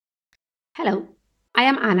Hello, I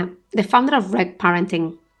am Anna, the founder of Reg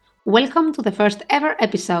Parenting. Welcome to the first ever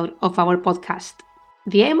episode of our podcast.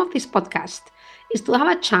 The aim of this podcast is to have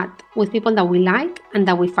a chat with people that we like and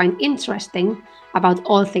that we find interesting about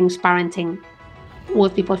all things parenting.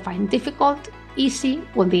 What people find difficult, easy,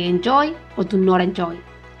 what they enjoy or do not enjoy.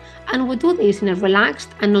 And we do this in a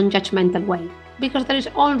relaxed and non judgmental way because there is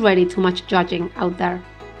already too much judging out there.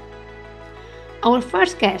 Our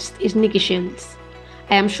first guest is Nicki Shields.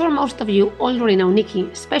 I am sure most of you already know Nicki,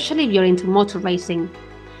 especially if you're into motor racing.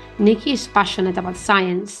 Nicki is passionate about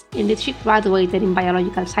science, indeed she graduated in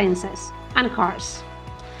biological sciences and cars.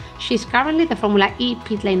 She is currently the Formula E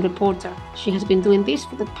pit lane reporter. She has been doing this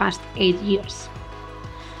for the past 8 years.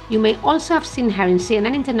 You may also have seen her in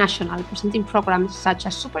CNN International presenting programs such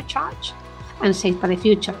as Supercharge and Saved by the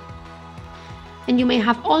Future. And you may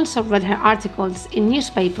have also read her articles in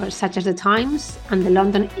newspapers such as The Times and the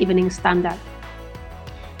London Evening Standard.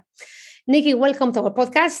 Nicki, welcome to our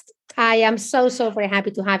podcast. I am so very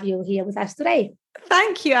happy to have you here with us today.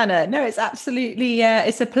 Thank you, Anna. No, it's absolutely,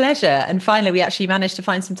 it's a pleasure. And finally, we actually managed to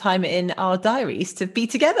find some time in our diaries to be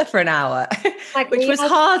together for an hour, which was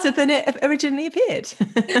harder than it originally appeared.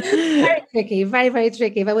 Very tricky, very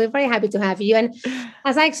tricky, but we're very happy to have you. And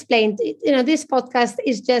as I explained, this podcast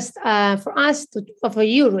is just for us, for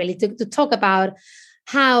you really, to talk about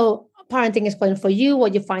how parenting is going for you,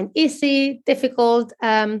 what you find easy, difficult,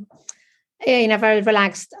 in a very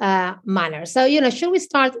relaxed manner. So, should we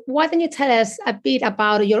start? Why don't you tell us a bit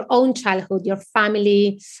about your own childhood, your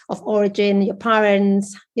family of origin, your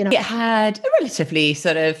parents? It had a relatively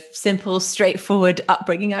sort of simple, straightforward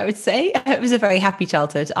upbringing, I would say. It was a very happy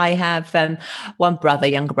childhood. I have one brother,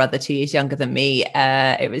 younger brother, 2 years younger than me.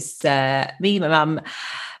 It was me, my mum,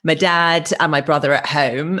 my dad and my brother at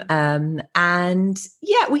home. And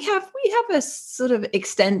yeah, we have a sort of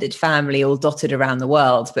extended family all dotted around the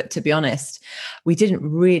world. But to be honest, we didn't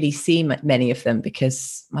really see many of them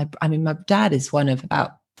because my dad is one of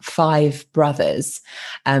about 5 brothers,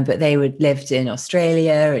 but they lived in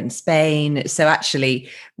Australia and Spain. So actually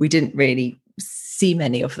we didn't really see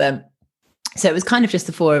many of them. So it was kind of just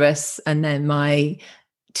the 4 of us. And then my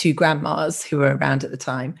 2 grandmas who were around at the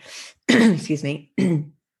time, excuse me.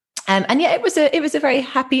 And yeah, it was a very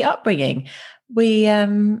happy upbringing.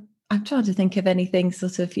 I'm trying to think of anything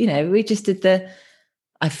sort of, we just did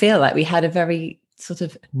I feel like we had a very sort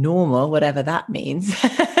of normal, whatever that means,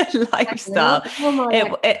 lifestyle.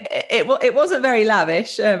 It wasn't very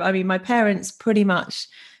lavish. My parents pretty much,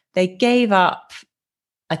 they gave up,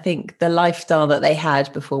 I think, the lifestyle that they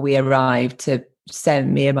had before we arrived to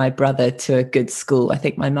send me and my brother to a good school. I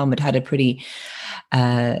think my mum had a pretty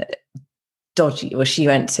dodgy, well, she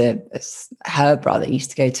went to, her brother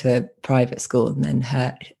used to go to a private school, and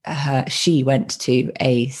then she went to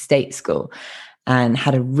a state school and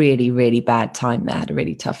had a really, really bad time there, had a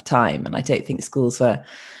really tough time. And I don't think schools were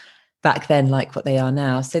back then like what they are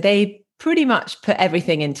now. So they pretty much put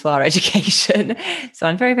everything into our education. So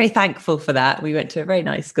I'm very, very thankful for that. We went to a very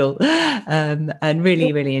nice school and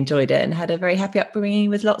really, really enjoyed it and had a very happy upbringing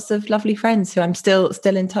with lots of lovely friends who I'm still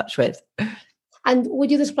in touch with. And would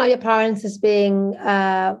you describe your parents as being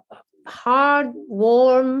hard,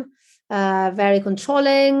 warm, very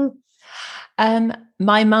controlling?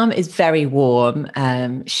 My mum is very warm.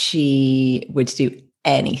 She would do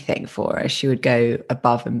anything for us. She would go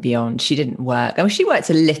above and beyond. She didn't work. She worked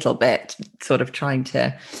a little bit, sort of trying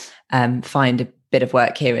to find a bit of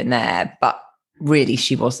work here and there, but really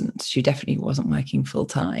she definitely wasn't working full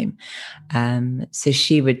time. So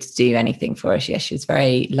she would do anything for us. Yes, she was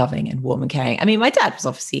very loving and warm and caring. My dad was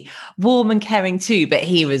obviously warm and caring too, but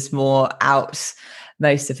he was more out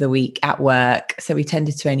most of the week at work. So we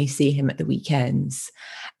tended to only see him at the weekends.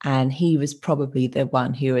 And he was probably the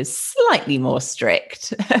one who was slightly more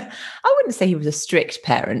strict. I wouldn't say he was a strict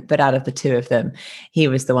parent, but out of the 2 of them, he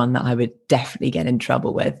was the one that I would definitely get in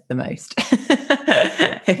trouble with the most.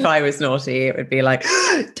 If I was naughty, it would be like,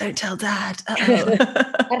 don't tell dad.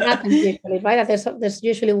 That happens usually, right? There's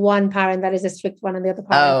usually one parent that is a strict one and the other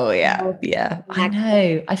parent. Oh, yeah. I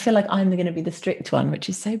know. I feel like I'm going to be the strict one, which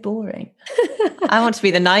is so boring. I want to be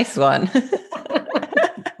the nice one.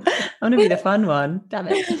 I want to be the fun one. Damn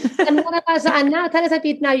it. And what about, and now tell us a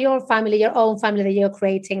bit now your family, your own family that you're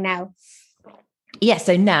creating now. Yeah,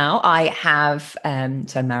 so now I have,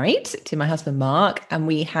 so I'm married to my husband, Mark, and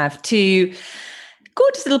we have 2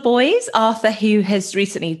 gorgeous little boys, Arthur, who has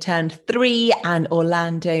recently turned 3, and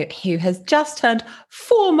Orlando, who has just turned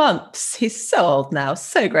 4 months. He's so old now,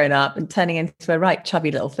 so grown up and turning into a right chubby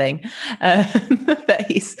little thing. But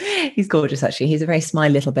he's gorgeous, actually. He's a very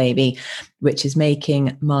smiley little baby, which is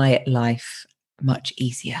making my life much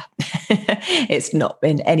easier. It's not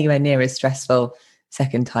been anywhere near as stressful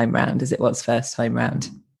second time round as it was first time round.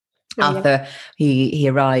 Arthur, he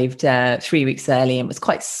arrived 3 weeks early and was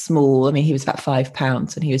quite small. I mean, he was about 5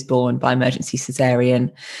 pounds when he was born by emergency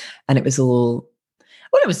cesarean, and it was all,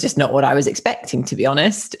 well, it was just not what I was expecting, to be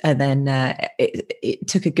honest. And then it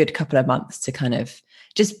took a good couple of months to kind of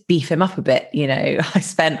just beef him up a bit. You know, I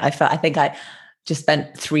think I just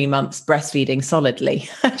spent 3 months breastfeeding solidly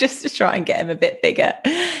just to try and get him a bit bigger,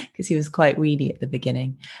 because he was quite weedy at the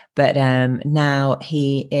beginning. But now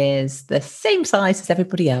he is the same size as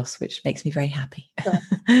everybody else, which makes me very happy.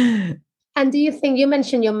 And do you think, you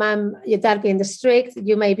mentioned your dad being the strict,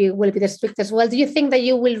 you maybe will be the strict as well. Do you think that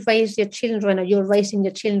you will raise your children, or you're raising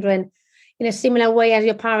your children in a similar way as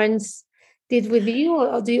your parents did with you?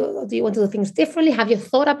 Or do you want to do things differently? Have you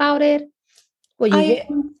thought about it?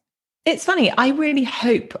 It's funny. I really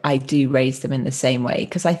hope I do raise them in the same way,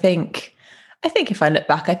 because I think if I look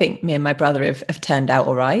back, I think me and my brother have turned out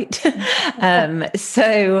all right.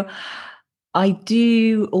 So I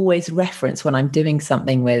do always reference, when I'm doing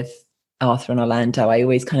something with Arthur and Orlando, I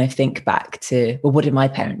always kind of think back to, well, what did my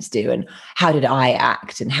parents do, and how did I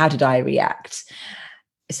act, and how did I react?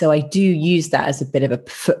 So I do use that as a bit of a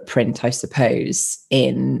footprint, I suppose,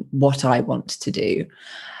 in what I want to do.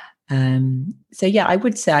 So yeah, I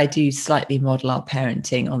would say I do slightly model our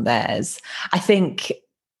parenting on theirs. I think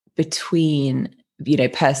between, you know,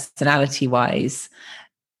 personality wise,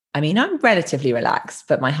 I mean, I'm relatively relaxed,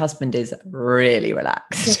 but my husband is really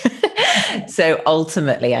relaxed. So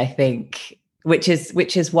ultimately, I think, which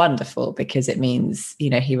is wonderful, because it means, you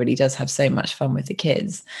know, he really does have so much fun with the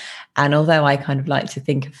kids. And although I kind of like to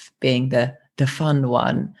think of being the fun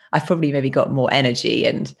one, I've probably maybe got more energy,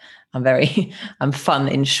 and I'm fun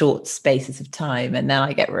in short spaces of time, and then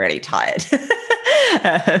I get really tired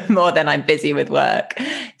more than I'm busy with work.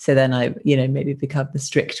 So then I, you know, maybe become the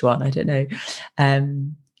strict one. I don't know.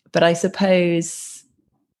 But I suppose,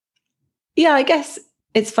 yeah, I guess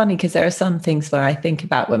it's funny, because there are some things where I think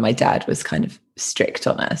about when my dad was kind of strict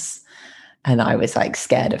on us, and I was like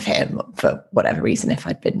scared of him for whatever reason if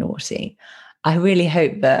I'd been naughty. I really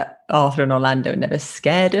hope that Arthur and Orlando are never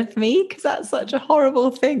scared of me, because that's such a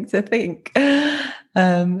horrible thing to think.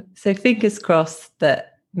 So fingers crossed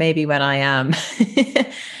that maybe when I am,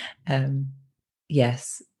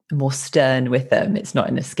 yes, more stern with them, it's not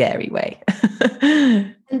in a scary way.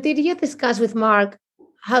 And did you discuss with Mark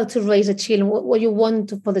how to raise a child, what you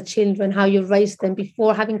want for the children, how you raise them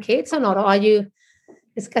before having kids, or not? Or are you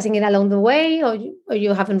discussing it along the way, or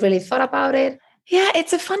you haven't really thought about it? Yeah,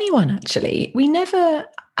 it's a funny one, actually.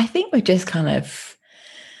 I think we're just kind of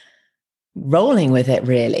rolling with it,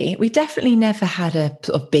 really. We definitely never had a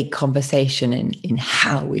sort of big conversation in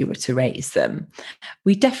how we were to raise them.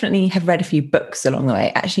 We definitely have read a few books along the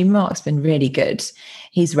way. Actually, Mark's been really good.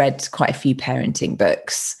 He's read quite a few parenting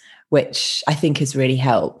books, which I think has really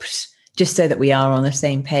helped, just so that we are on the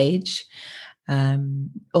same page.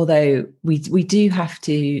 Although we do have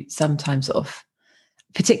to sometimes sort of,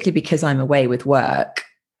 particularly because I'm away with work,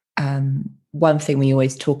 one thing we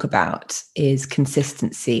always talk about is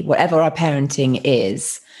consistency. Whatever our parenting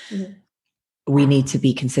is, we need to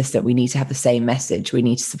be consistent. We need to have the same message. We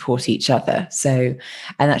need to support each other. So,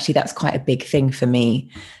 and actually that's quite a big thing for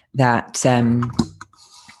me, that,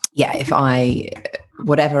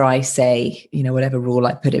 whatever I say, you know, whatever rule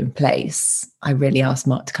I put in place, I really ask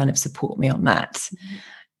Mark to kind of support me on that.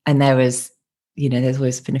 And there's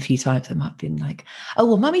always been a few times that I've been like, oh,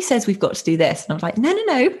 well, mummy says we've got to do this. And I'm like, no,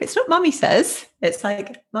 it's not mummy says. It's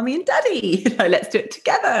like mummy and daddy, let's do it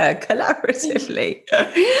together collaboratively.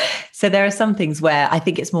 So there are some things where I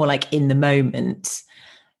think it's more like in the moment.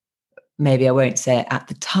 Maybe I won't say it at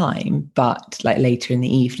the time, but like later in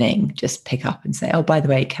the evening, just pick up and say, oh, by the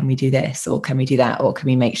way, can we do this? Or can we do that? Or can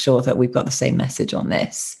we make sure that we've got the same message on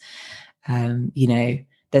this?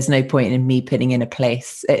 There's no point in me putting,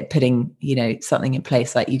 something in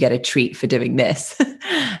place like you get a treat for doing this.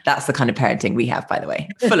 That's the kind of parenting we have, by the way,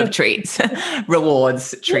 full of treats,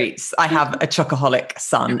 rewards, treats. I have a chocoholic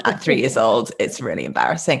son at 3 years old. It's really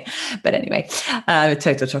embarrassing. But anyway, a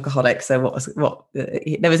total chocoholic. So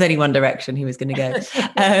there was only one direction he was going to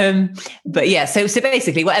go. But yeah, so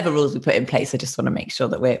basically whatever rules we put in place, I just want to make sure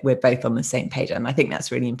that we're both on the same page. And I think that's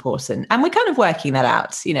really important. And we're kind of working that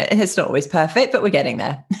out. You know, it's not always perfect, but we're getting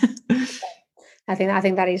there. I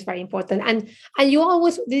think that is very important. And did you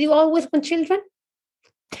always want children?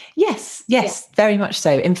 Yes, very much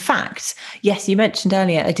so. In fact, yes, you mentioned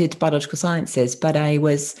earlier I did biological sciences, but I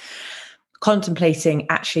was contemplating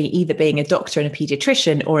actually either being a doctor and a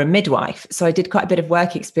pediatrician or a midwife. So I did quite a bit of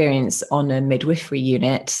work experience on a midwifery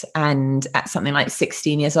unit, and at something like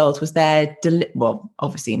 16 years old was there,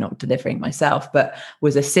 obviously not delivering myself, but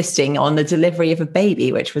was assisting on the delivery of a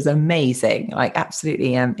baby, which was amazing, like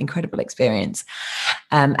absolutely incredible experience.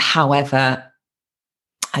 However,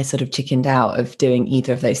 I sort of chickened out of doing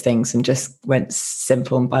either of those things and just went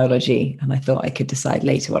simple in biology. And I thought I could decide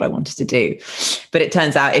later what I wanted to do. But it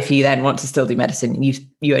turns out if you then want to still do medicine, you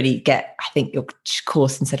only get, I think your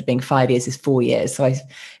course instead of being 5 years is 4 years. So I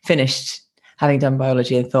finished having done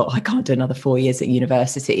biology and thought, I can't do another 4 years at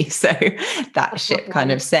university. So that ship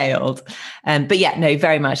kind of sailed. But yeah, no,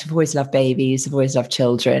 very much. I've always loved babies. I've always loved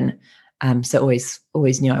children. So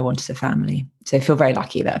always knew I wanted a family. So I feel very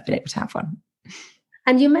lucky that I've been able to have one.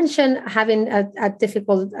 And you mentioned having a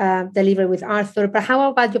difficult delivery with Arthur, but how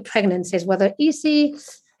about your pregnancies? Whether easy,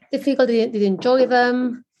 difficult, did you enjoy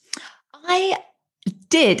them? I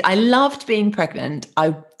did. I loved being pregnant.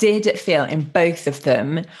 I did feel in both of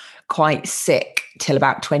them quite sick till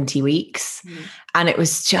about 20 weeks. And it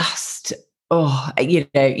was just,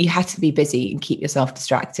 you had to be busy and keep yourself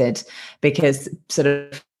distracted, because sort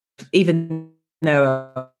of, even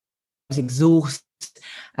though I was exhausted,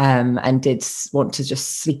 and did want to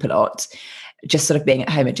just sleep a lot, just sort of being at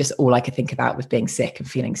home, and just all I could think about was being sick and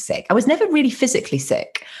feeling sick. I was never really physically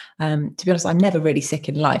sick. To be honest, I'm never really sick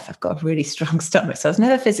in life. I've got a really strong stomach, so I was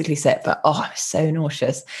never physically sick, but I was so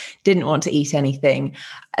nauseous. Didn't want to eat anything.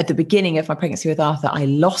 At the beginning of my pregnancy with Arthur, I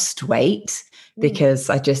lost weight because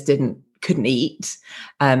I just couldn't eat,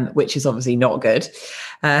 which is obviously not good.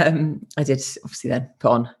 I did obviously then put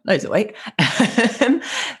on loads of weight.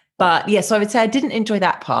 But yeah, so I would say I didn't enjoy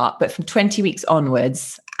that part, but from 20 weeks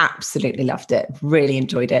onwards, absolutely loved it. Really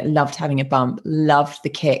enjoyed it. Loved having a bump, loved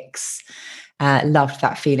the kicks, loved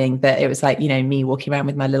that feeling that it was like, me walking around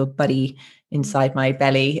with my little buddy inside my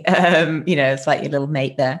belly. It's like your little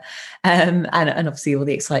mate there. And obviously all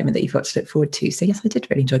the excitement that you've got to look forward to. So yes, I did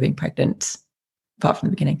really enjoy being pregnant, apart from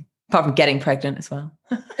the beginning, apart from getting pregnant as well.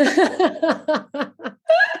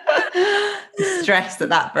 The stress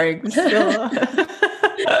that brings.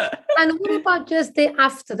 And what about just the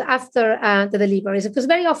after the deliveries? Because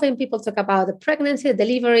very often people talk about the pregnancy, the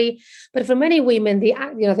delivery, but for many women, the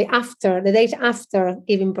days after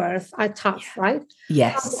giving birth are tough, right?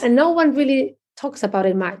 Yes. And no one really talks about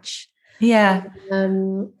it much. Yeah.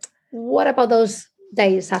 What about those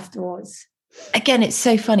days afterwards? Again, it's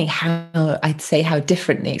so funny how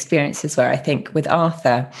different the experiences were, I think, with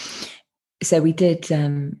Arthur. So we did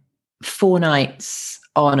 4 nights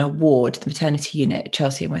on a ward, the maternity unit at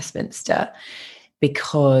Chelsea and Westminster,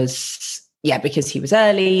 because he was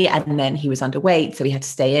early and then he was underweight, so we had to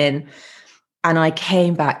stay in. And I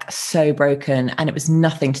came back so broken, and it was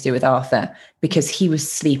nothing to do with Arthur, because he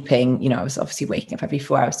was sleeping. I was obviously waking up every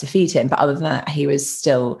 4 hours to feed him, but other than that, he was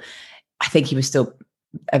still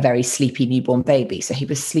a very sleepy newborn baby. So he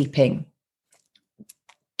was sleeping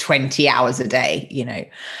 20 hours a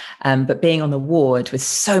day, but being on the ward with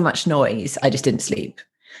so much noise, I just didn't sleep.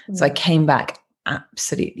 So I came back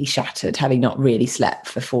absolutely shattered, having not really slept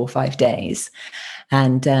for 4 or 5 days.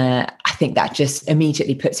 And I think that just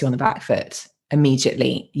immediately puts you on the back foot.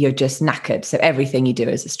 Immediately, you're just knackered. So everything you do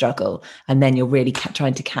is a struggle. And then you're really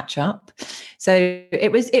trying to catch up. So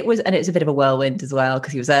it was, and it was a bit of a whirlwind as well,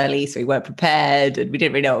 because he was early, so we weren't prepared and we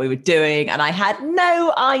didn't really know what we were doing. And I had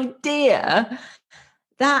no idea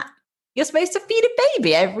that you're supposed to feed a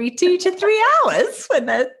baby every 2 to 3 hours when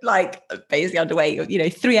they're like basically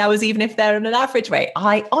underweight, 3 hours, even if they're on an average weight.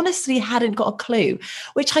 I honestly hadn't got a clue,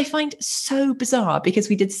 which I find so bizarre, because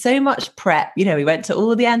we did so much prep. We went to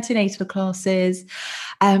all the antenatal classes.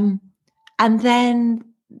 And then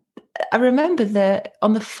I remember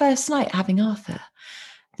on the first night having Arthur,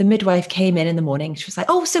 the midwife came in the morning. She was like,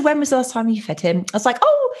 "Oh, so when was the last time you fed him?" I was like,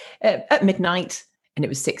 at midnight. And it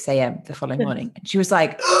was 6 a.m. the following morning. And she was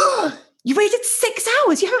like, "Oh, you waited 6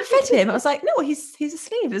 hours? You haven't fed him?" I was like, "No, he's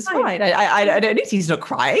asleep. It's fine. I don't need to. He's not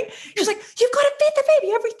crying." She was like, "You've got to feed the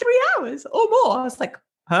baby every 3 hours or more." I was like,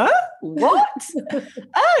 "Huh? What?"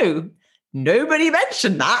 Oh, nobody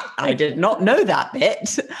mentioned that. I did not know that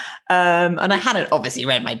bit. And I hadn't obviously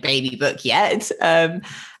read my baby book yet. And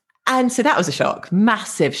so that was a shock,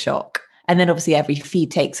 massive shock. And then obviously every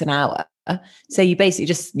feed takes an hour. So you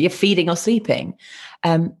basically you're feeding or sleeping.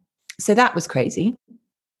 So that was crazy.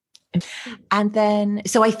 And then,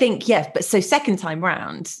 so I think, but so second time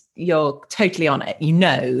round, you're totally on it. You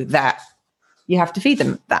know that you have to feed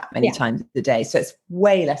them that many times a day. So it's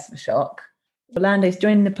way less of a shock. Orlando's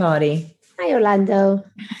joining the party. Hi, Orlando.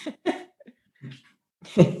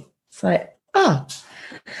 It's like,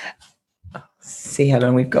 see how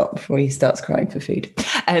long we've got before he starts crying for food.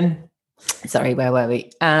 Sorry, where were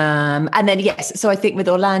we? And then, yes, so I think with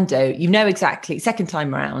Orlando, exactly, second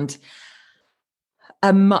time around,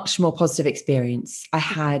 a much more positive experience. I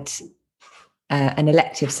had an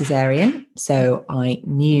elective cesarean. So I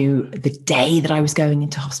knew the day that I was going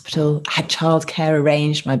into hospital. I had childcare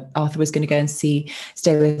arranged. Arthur was going to go and stay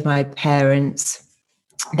with my parents.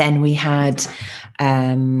 Then we had,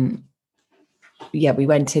 we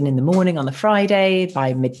went in the morning on the Friday.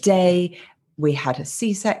 By midday, we had a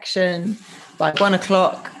C-section. By 1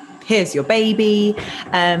 o'clock, here's your baby.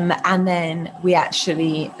 And then we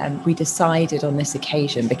actually, we decided on this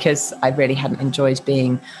occasion, because I really hadn't enjoyed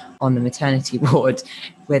being on the maternity ward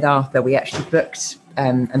with Arthur, we actually booked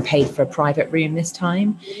and paid for a private room this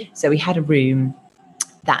time. So we had a room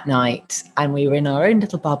that night and we were in our own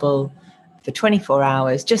little bubble for 24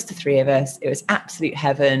 hours, just the three of us. It was absolute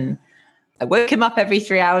heaven. I woke him up every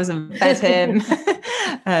 3 hours and fed him.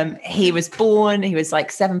 He was born, he was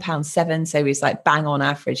like 7.7 pounds. So he was like bang on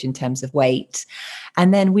average in terms of weight.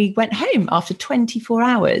 And then we went home after 24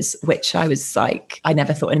 hours, which I was like, I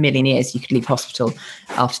never thought in a million years you could leave hospital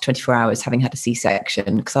after 24 hours having had a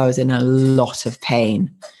C-section, because I was in a lot of pain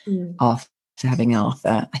after having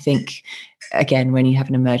Arthur. I think, again, when you have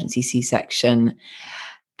an emergency C-section,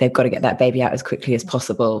 they've got to get that baby out as quickly as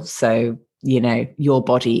possible. So, your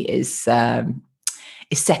body is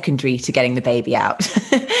secondary to getting the baby out.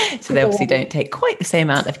 So they obviously don't take quite the same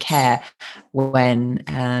amount of care when,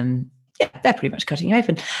 they're pretty much cutting you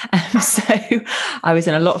open. So I was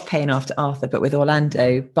in a lot of pain after Arthur, but with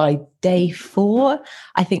Orlando, by day 4,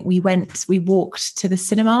 I think we walked to the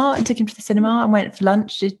cinema and took him to the cinema and went for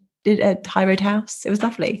lunch at High Road House. It was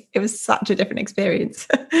lovely. It was such a different experience.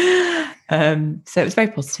 So it was very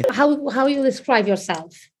positive. How you describe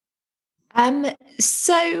yourself?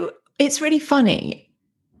 So it's really funny.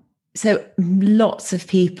 So lots of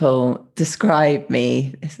people describe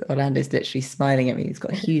me. Orlando's literally smiling at me. He's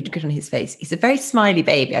got a huge grin on his face. He's a very smiley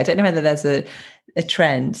baby. I don't know whether there's a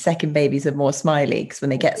trend. Second babies are more smiley because when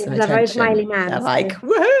they get some attention, a very smiley man, they're like,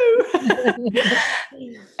 woohoo.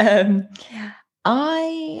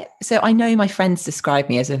 I know my friends describe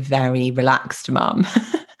me as a very relaxed mum,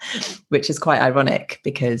 which is quite ironic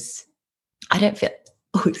because I don't feel.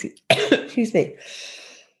 Oh, excuse me.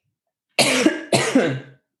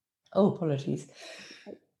 Oh, apologies.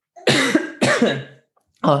 I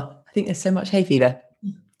think there's so much hay fever.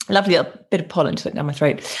 Lovely little bit of pollen just went down my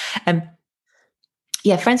throat.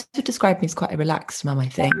 Friends have described me as quite a relaxed mum, I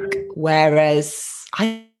think, whereas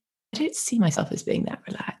I don't see myself as being that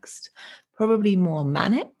relaxed. Probably more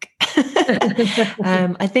manic.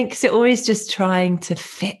 I think so, always just trying to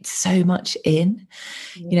fit so much in,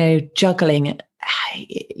 juggling,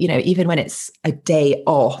 even when it's a day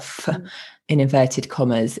off, in inverted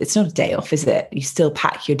commas, it's not a day off, is it? You still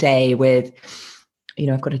pack your day with,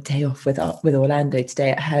 I've got a day off with Orlando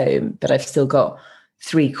today at home, but I've still got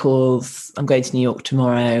 3 calls. I'm going to New York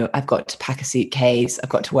tomorrow. I've got to pack a suitcase. I've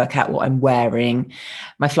got to work out what I'm wearing.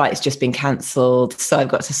 My flight has just been cancelled, so I've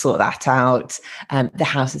got to sort that out. The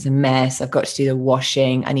house is a mess. I've got to do the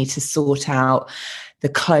washing. I need to sort out the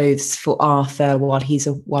clothes for Arthur while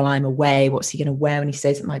I'm away. What's he going to wear when he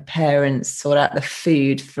stays at my parents? Sort out the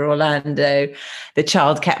food for Orlando, the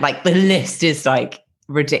childcare. Like, the list is like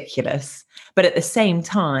ridiculous. But at the same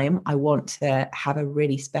time, I want to have a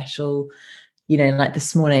really special, like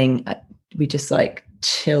this morning, we just like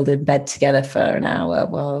chilled in bed together for an hour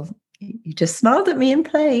while you just smiled at me and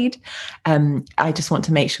played. I just want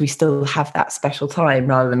to make sure we still have that special time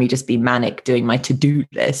rather than me just be manic doing my to-do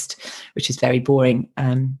list, which is very boring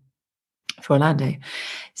for Orlando.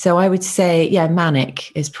 So I would say,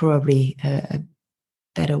 manic is probably a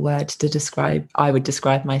better word to describe. I would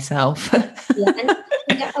describe myself.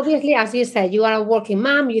 Obviously, as you said, you are a working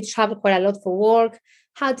mom. You travel quite a lot for work.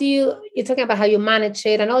 You're talking about how you manage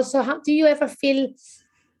it, and also how do you ever feel?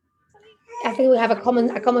 I think we have a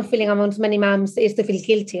common feeling amongst many moms is to feel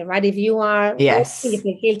guilty, right? If you are working, you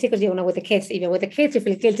feel guilty because you're not with the kids. If you're with the kids, you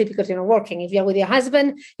feel guilty because you're not working. If you're with your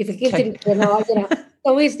husband, you feel guilty because you're not,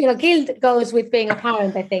 So it's, guilt goes with being a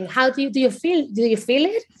parent, I think. How do you feel? Do you feel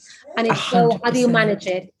it? And if so, how do you manage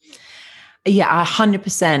it? Yeah,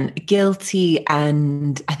 100% guilty,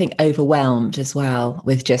 and I think overwhelmed as well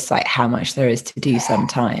with just like how much there is to do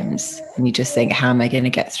sometimes. And you just think, how am I going to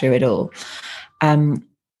get through it all?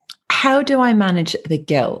 How do I manage the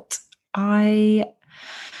guilt? It's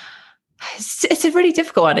a really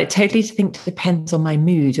difficult one. It totally depends on my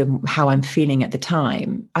mood and how I'm feeling at the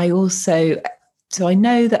time. I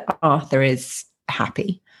know that Arthur is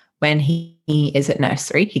happy when he is at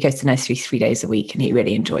nursery. He goes to nursery 3 days a week and he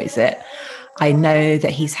really enjoys it. I know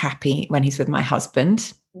that he's happy when he's with my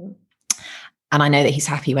husband. And I know that he's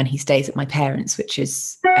happy when he stays at my parents', which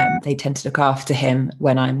is, they tend to look after him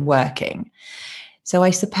when I'm working. So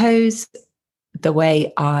I suppose the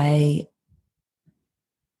way I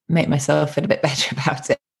make myself feel a bit better about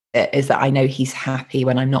it is that I know he's happy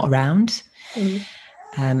when I'm not around.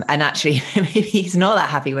 And actually, maybe he's not that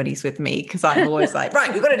happy when he's with me, because I'm always like,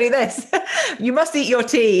 right, we've got to do this. You must eat your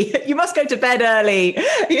tea. You must go to bed early.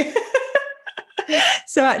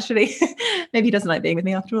 So actually, maybe he doesn't like being with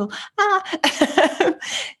me after all.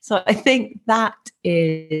 So I think that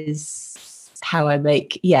is how I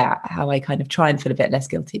kind of try and feel a bit less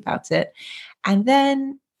guilty about it. And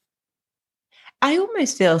then I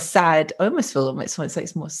almost feel sad. I almost feel almost like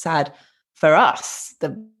it's more sad for us,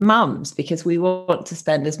 the mums, because we want to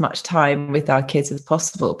spend as much time with our kids as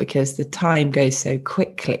possible, because the time goes so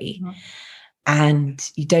quickly and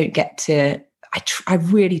you don't get to, I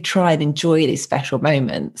really try and enjoy these special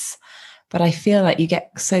moments, but I feel like you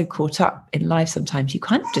get so caught up in life sometimes you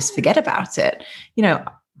kind of just forget about it. You know,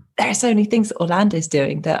 there are so many things that Orlando's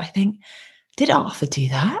doing that I think, did Arthur do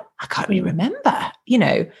that? I can't really remember. You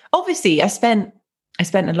know, obviously I spent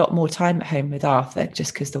a lot more time at home with Arthur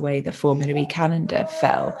just because the way the Formula E calendar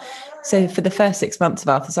fell. So for the first 6 months of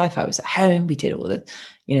Arthur's life, I was at home. We did all the,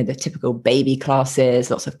 you know, the typical baby classes,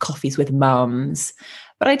 lots of coffees with mums.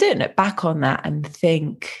 But I don't look back on that and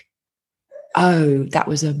think, oh, that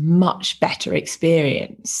was a much better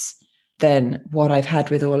experience than what I've had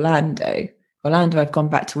with Orlando. I've gone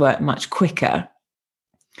back to work much quicker.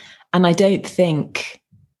 And I don't think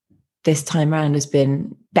this time around has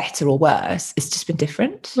been better or worse. It's just been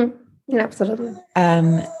different. Yeah, absolutely.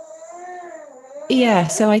 Yeah.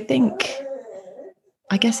 So I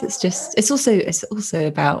guess it's also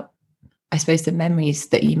about, I suppose, the memories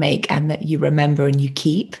that you make and that you remember and you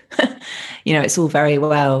keep. You know, it's all very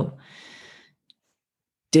well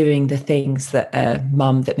doing the things that a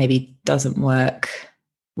mum that maybe doesn't work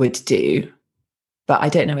would do, but I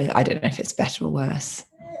don't know if it's better or worse.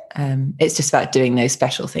 It's just about doing those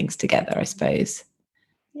special things together, I suppose,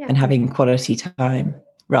 and having quality time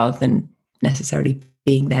rather than necessarily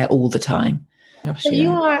being there all the time. So you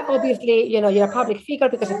are obviously, you know, you're a public figure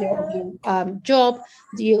because of your job.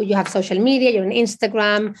 You have social media, you're on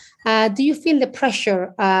Instagram. Do you feel the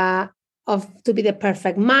pressure to be the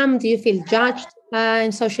perfect mom? Do you feel judged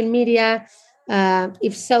in social media?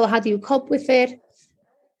 If so, how do you cope with it?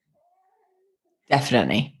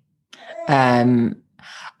 Definitely.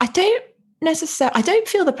 I don't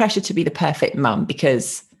feel the pressure to be the perfect mum,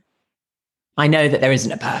 because I know that there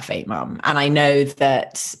isn't a perfect mum. And I know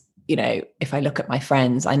that, you know, if I look at my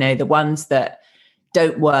friends, I know the ones that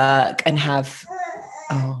don't work and have,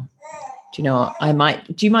 do you know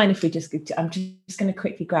what? Do you mind if we I'm just going to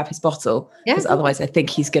quickly grab his bottle, because otherwise I think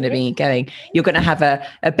he's going to be going, you're going to have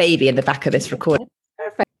a baby in the back of this recording.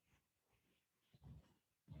 Perfect.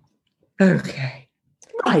 Okay.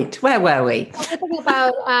 Right, where were we? Talking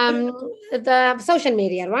about the social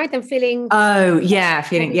media, right? And feeling. Oh, yeah,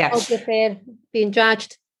 feeling, yeah. With it, being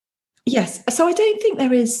judged. Yes. So I don't think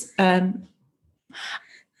there is. I'm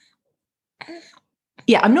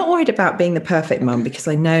not worried about being the perfect mum, because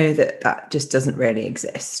I know that just doesn't really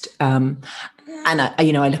exist. And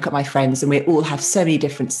I look at my friends, and we all have so many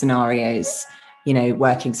different scenarios. You know,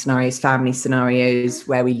 working scenarios, family scenarios,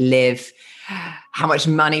 where we live, how much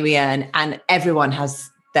money we earn, and everyone has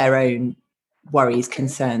their own worries,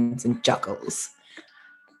 concerns, and juggles.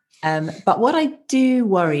 But what I do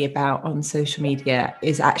worry about on social media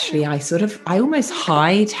is actually I almost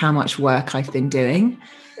hide how much work I've been doing,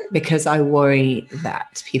 because I worry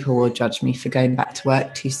that people will judge me for going back to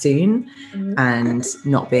work too soon and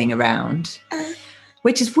not being around,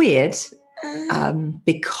 which is weird,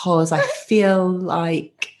 because I feel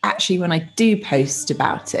like actually when I do post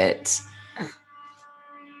about it,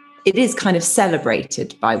 it is kind of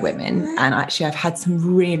celebrated by women. And actually I've had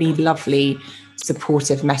some really lovely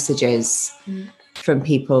supportive messages from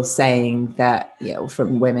people saying that, you know,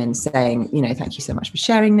 from women saying, you know, thank you so much for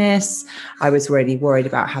sharing this. I was really worried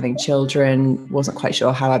about having children, wasn't quite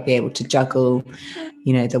sure how I'd be able to juggle,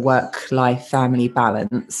 you know, the work-life family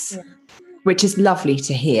balance, which is lovely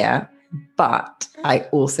to hear. But I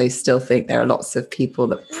also still think there are lots of people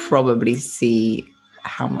that probably see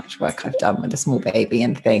how much work I've done with a small baby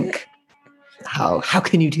and think, how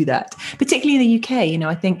can you do that? Particularly in the UK, you know,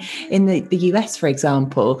 I think in the US, for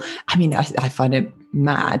example, I mean, I find it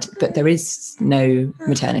mad, but there is no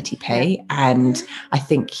maternity pay. And I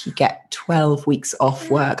think you get 12 weeks off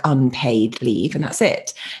work, unpaid leave, and that's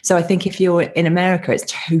it. So I think if you're in America, it's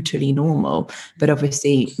totally normal. But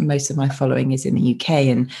obviously, most of my following is in the UK,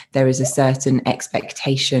 and there is a certain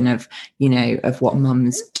expectation of, of what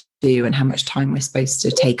mums do and how much time we're supposed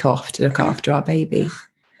to take off to look after our baby.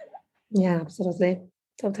 Yeah, absolutely.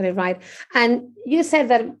 Totally right. And you said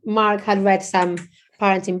that Mark had read some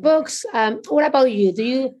parenting books. What about you? Do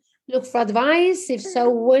you look for advice? If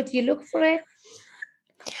so, where do you look for it?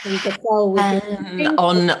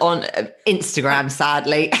 On Instagram,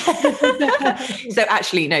 sadly. So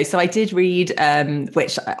actually, no. So I did read,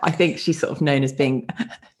 which I think she's sort of known as being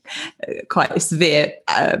quite a severe.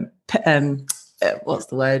 What's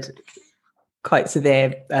the word? Quite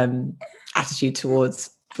severe attitude towards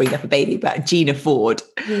bringing up a baby. But Gina Ford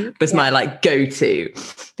was my go-to,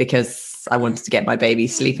 because I wanted to get my baby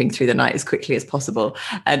sleeping through the night as quickly as possible.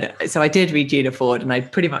 And so I did read Gina Ford, and I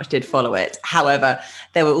pretty much did follow it. However,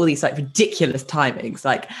 there were all these ridiculous timings,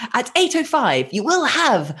 at 8:05, you will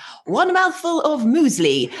have one mouthful of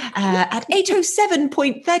muesli. At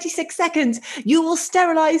 8:07.36 seconds, you will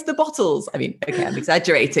sterilize the bottles. I mean, okay, I'm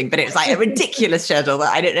exaggerating, but it was a ridiculous schedule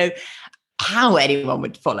that I don't know how anyone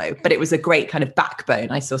would follow, but it was a great kind of backbone.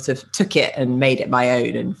 I sort of took it and made it my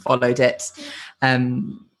own and followed it.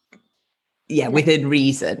 Within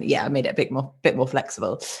reason. I made it a bit more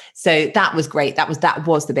flexible. So that was great. That was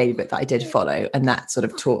the baby book that I did follow, and that sort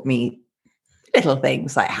of taught me little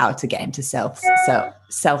things like how to get him to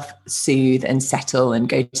self-soothe and settle and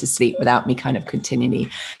go to sleep without me kind of continually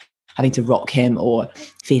having to rock him or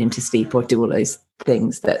feed him to sleep or do all those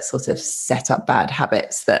things that sort of set up bad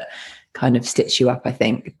habits that kind of stitch you up, I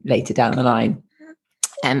think, later down the line.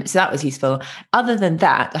 So that was useful. Other than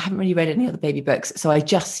that, I haven't really read any other baby books, so I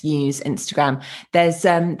just use Instagram. There's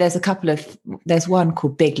one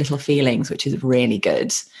called Big Little Feelings, which is really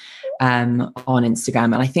good on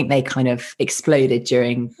Instagram, and I think they kind of exploded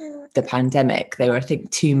during the pandemic. They were, I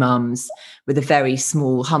think, two mums with a very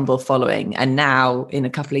small, humble following, and now in a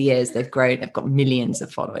couple of years they've grown. They've got millions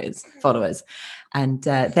of followers. And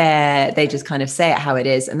they just kind of say it how it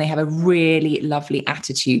is. And they have a really lovely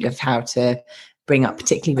attitude of how to bring up,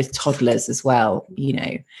 particularly with toddlers as well,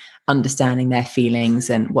 understanding their feelings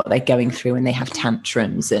and what they're going through when they have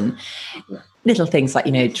tantrums, and little things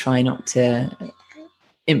like, try not to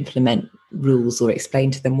implement rules or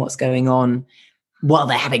explain to them what's going on while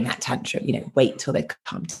they're having that tantrum. Wait till they've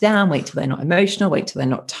calmed down, wait till they're not emotional, wait till they're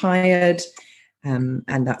not tired.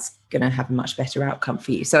 And that's going to have a much better outcome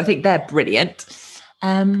for you. So I think they're brilliant.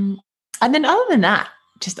 And then other than that,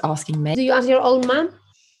 just asking me. Do you ask your own mum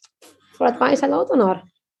for advice a lot or not?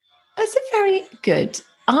 That's a very good.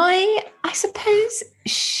 I suppose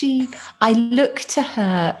I look to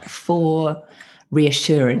her for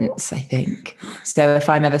reassurance, I think. So if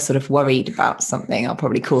I'm ever sort of worried about something, I'll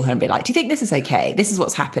probably call her and be like, do you think this is okay? This is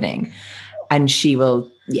what's happening. And she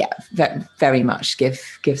will, very much give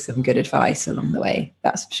some good advice along the way.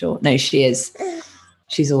 That's for sure. No, she is.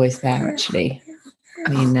 She's always there, actually.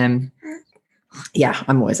 I mean,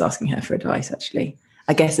 I'm always asking her for advice, actually.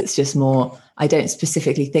 I guess it's just more, I don't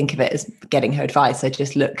specifically think of it as getting her advice. I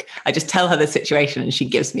just tell her the situation and she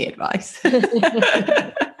gives me advice. On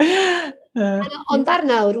that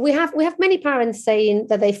note, we have many parents saying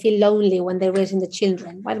that they feel lonely when they're raising the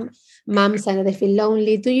children. While moms saying that they feel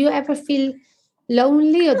lonely. Do you ever feel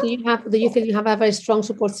lonely, or do you feel you have a very strong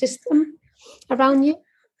support system around you?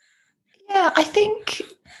 Yeah, I think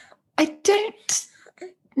I don't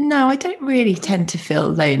really tend to feel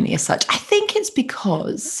lonely as such. I think it's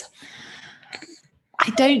because I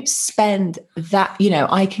don't spend that,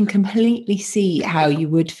 I can completely see how you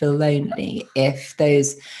would feel lonely if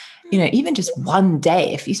those, even just one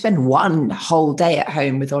day, if you spend one whole day at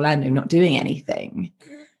home with Orlando not doing anything,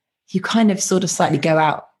 you kind of sort of slightly go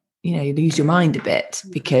out, you lose your mind a bit,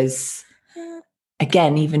 because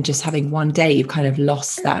again, even just having one day, you've kind of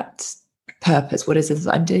lost that purpose. What is it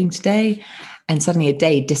that I'm doing today? And suddenly a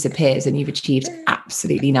day disappears and you've achieved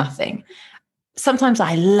absolutely nothing. Sometimes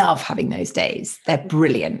I love having those days. They're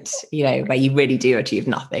brilliant, where you really do achieve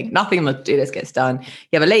nothing. Nothing on the to-do list gets done.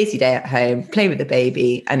 You have a lazy day at home, play with the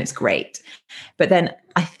baby, and it's great. But then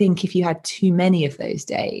I think if you had too many of those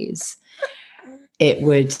days,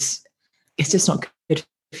 it's just not good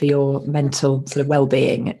for your mental sort of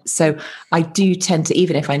well-being. So I do tend to,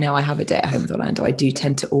 even if I know I have a day at home with Orlando, I do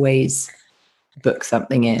tend to always book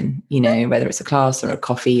something in, whether it's a class or a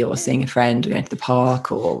coffee or seeing a friend or going to the park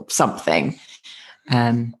or something.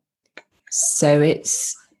 So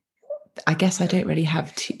I guess I don't really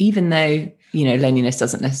have to, even though, loneliness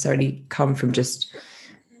doesn't necessarily come from just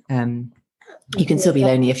You can still be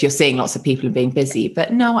lonely if you're seeing lots of people and being busy,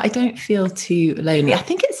 but no, I don't feel too lonely. I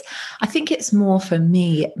think it's more for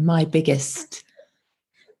me, my biggest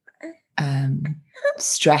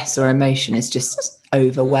stress or emotion is just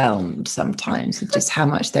overwhelmed sometimes with just how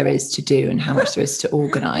much there is to do and how much there is to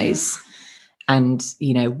organize. And,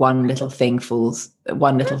 you know, one little thing goes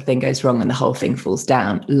wrong and the whole thing falls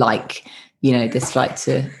down. Like, you know, this flight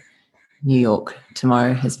to New York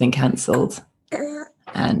tomorrow has been cancelled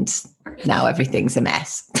and now everything's a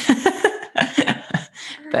mess.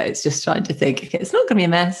 But it's just trying to think, okay, it's not going to be a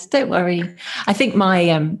mess. Don't worry. I think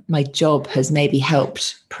my job has maybe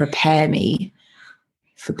helped prepare me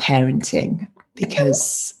for parenting,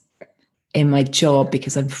 because in my job,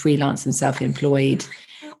 because I'm freelance and self-employed,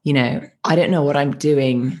 you know, I don't know what I'm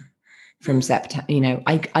doing from September. You know,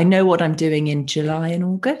 I know what I'm doing in July and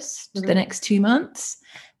August, the next 2 months,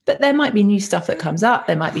 but there might be new stuff that comes up.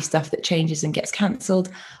 There might be stuff that changes and gets cancelled.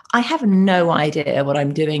 I have no idea what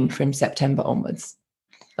I'm doing from September onwards.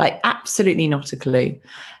 Like, absolutely not a clue,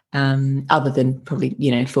 other than probably,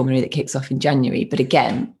 you know, formulary that kicks off in January. But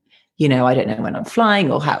again, you know, I don't know when I'm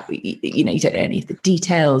flying or how, you know, you don't know any of the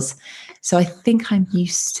details. So I think I'm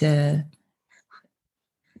used to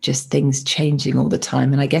just things changing all the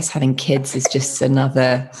time. And I guess having kids is just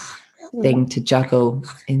another thing to juggle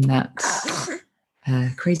in that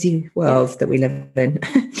crazy world that we live in.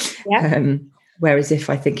 Yeah. Whereas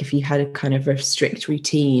if you had a kind of a strict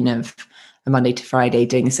routine of a Monday to Friday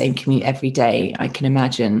doing the same commute every day, I can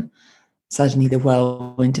imagine suddenly the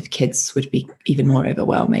whirlwind of kids would be even more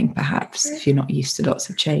overwhelming, perhaps, if you're not used to lots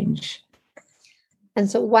of change. And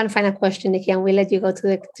so one final question, Nicki, and we'll let you go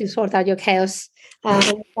to sort out your chaos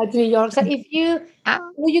to New York. So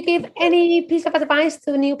would you give any piece of advice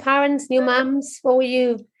to new parents, new moms? What would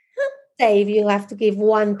you say if you have to give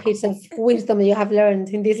one piece of wisdom you have learned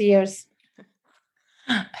in these years?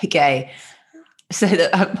 Okay. So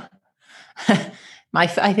that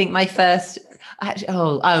I think my first, actually,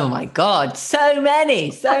 oh my God, so many.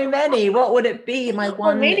 What would it be? My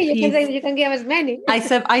one. Many. You can give as many.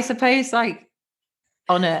 I suppose, like,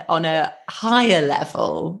 on a higher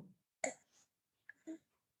level,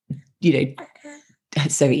 you know,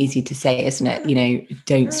 it's so easy to say, isn't it? You know,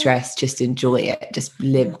 don't stress, just enjoy it, just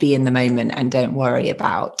be in the moment, and don't worry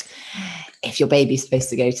about if your baby's supposed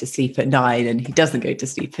to go to sleep at 9 and he doesn't go to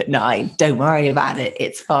sleep at 9. Don't worry about it.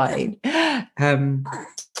 It's fine.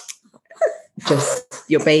 Just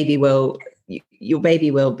your baby will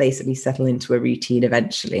basically settle into a routine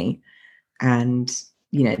eventually. And,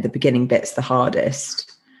 you know, the beginning bit's the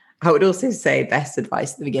hardest. I would also say best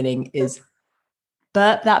advice at the beginning is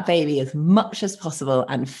burp that baby as much as possible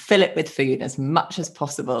and fill it with food as much as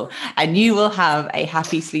possible. And you will have a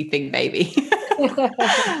happy sleeping baby.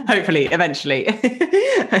 Hopefully, eventually. I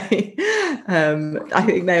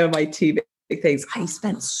think they were my two big things. I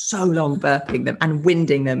spent so long burping them and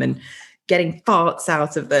winding them and getting farts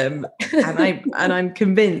out of them, and I'm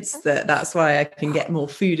convinced that that's why I can get more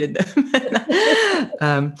food in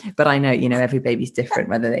them. But I know, you know, every baby's different,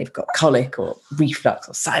 whether they've got colic or reflux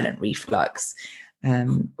or silent reflux.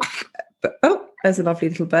 But there's a lovely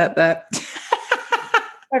little burp there.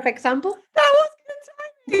 Perfect example. That was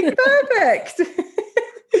perfect.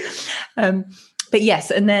 But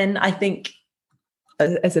yes, and then I think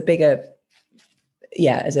as a bigger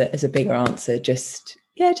answer, just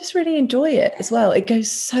really enjoy it as well. It goes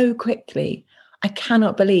so quickly. I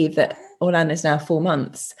cannot believe that Orlando's now 4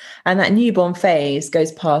 months and that newborn phase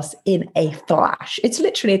goes past in a flash. It's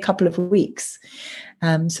literally a couple of weeks.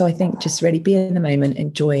 So I think just really be in the moment,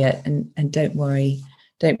 enjoy it, and don't worry.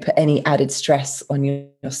 Don't put any added stress on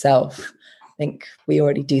yourself. I think we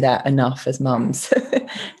already do that enough as mums.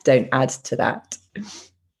 Don't add to that.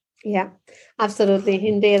 Yeah, absolutely.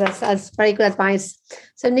 Indeed, that's very good advice.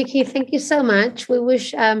 So, Nicki, thank you so much. We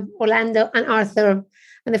wish Orlando and Arthur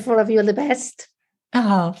and the four of you all the best.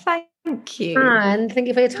 Oh, thank you. And thank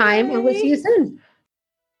you for your time. And we'll see you soon.